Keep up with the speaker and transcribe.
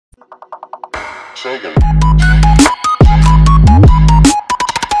Sega.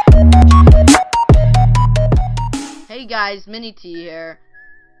 Hey guys, Mini T here,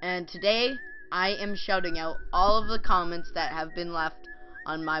 and today I am shouting out all of the comments that have been left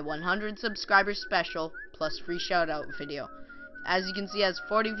on my 100 subscriber special plus free shoutout video. As you can see, it has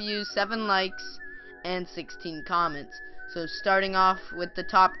 40 views, 7 likes, and 16 comments. So starting off with the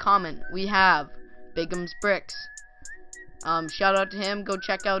top comment, we have Bigum's Bricks. Shout out to him, go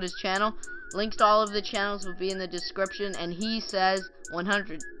check out his channel. Links to all of the channels will be in the description, and he says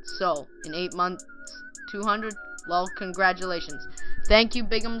 100. So, in 8 months, 200? Well, congratulations. Thank you,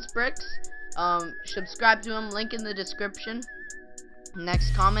 Bigum's Bricks. Subscribe to him, link in the description.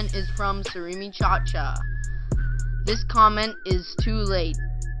 Next comment is from Surimi Chacha. This comment is too late.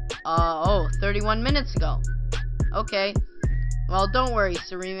 31 minutes ago. Okay. Well, don't worry,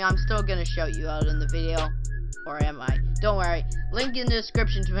 Surimi, I'm still gonna shout you out in the video. Or am I? Don't worry. Link in the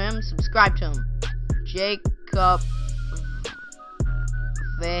description to him. Subscribe to him. Jacob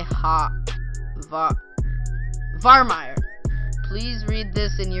Varmeyer. Please read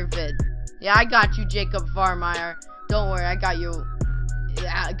this in your vid. Yeah, I got you, Jacob Varmeyer. Don't worry, I got you.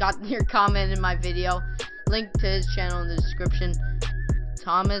 Yeah, I got your comment in my video. Link to his channel in the description.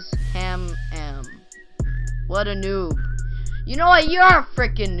 Thomas Ham M. What a noob. You know what? You're a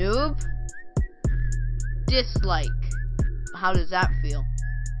freaking noob. Dislike. How does that feel?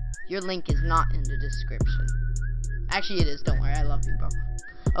 Your link is not in the description. Actually, it is. Don't worry. I love you, bro.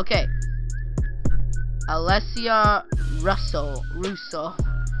 Okay. Alessia Russo.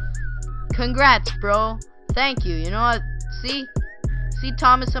 Congrats, bro. Thank you. You know what? See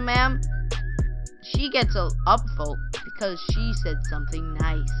Thomas and ma'am? She gets a upvote because she said something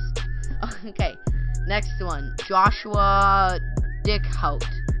nice. Okay. Next one. Joshua Dickout.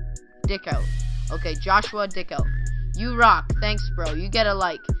 Okay, Joshua Dickout. You rock. Thanks, bro. You get a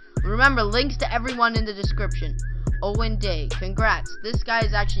like. Remember, links to everyone in the description. Owen Day. Congrats. This guy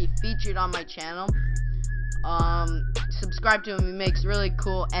is actually featured on my channel. Subscribe to him. He makes really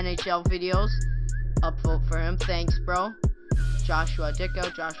cool NHL videos. Upvote for him. Thanks, bro. Joshua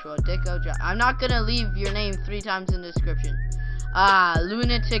Dickout. I'm not gonna leave your name 3 times in the description.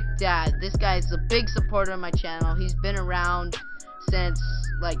 Lunatic Dad. This guy is a big supporter of my channel. He's been around since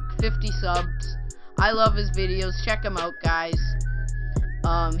like 50 subs. I love his videos. Check him out, guys.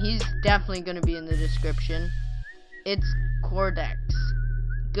 He's definitely gonna be in the description. It's Cordex.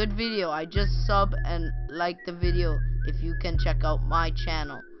 Good video. I just sub and like the video if you can check out my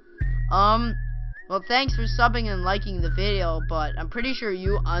channel. Well, thanks for subbing and liking the video, but I'm pretty sure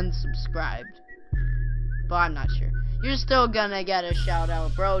you unsubscribed. But I'm not sure. You're still gonna get a shout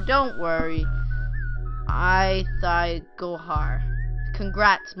out, bro. Don't worry. I thought go hard.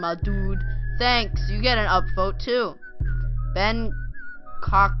 Congrats, my dude. Thanks. You get an upvote too. Ben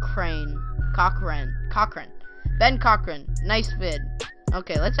Cochran. Ben Cochran. Nice vid.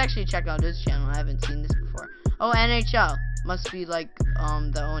 Okay, let's actually check out his channel. I haven't seen this before. Oh, NHL. Must be like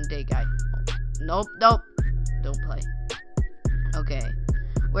the Owen Day guy. Nope. Don't play. Okay.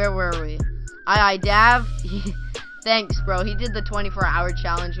 Where were we? Dav. Thanks, bro. He did the 24-hour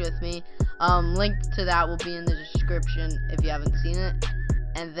challenge with me. Link to that will be in the description if you haven't seen it.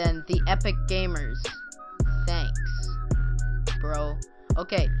 And then the Epic Gamers. Thanks, bro.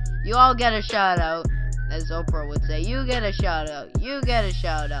 Okay, you all get a shout out, as Oprah would say. You get a shout out. You get a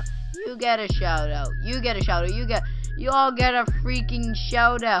shout out. You get a shout out. You get a shout out. You all get a freaking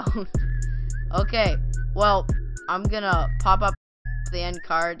shout out. Okay, well, I'm gonna pop up the end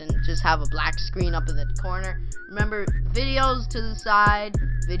card and just have a black screen up in the corner. Remember, videos to the side,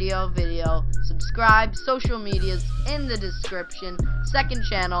 video, subscribe, social medias in the description, second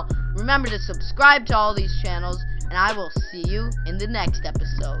channel. Remember to subscribe to all these channels, and I will see you in the next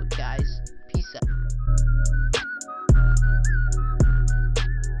episode, guys.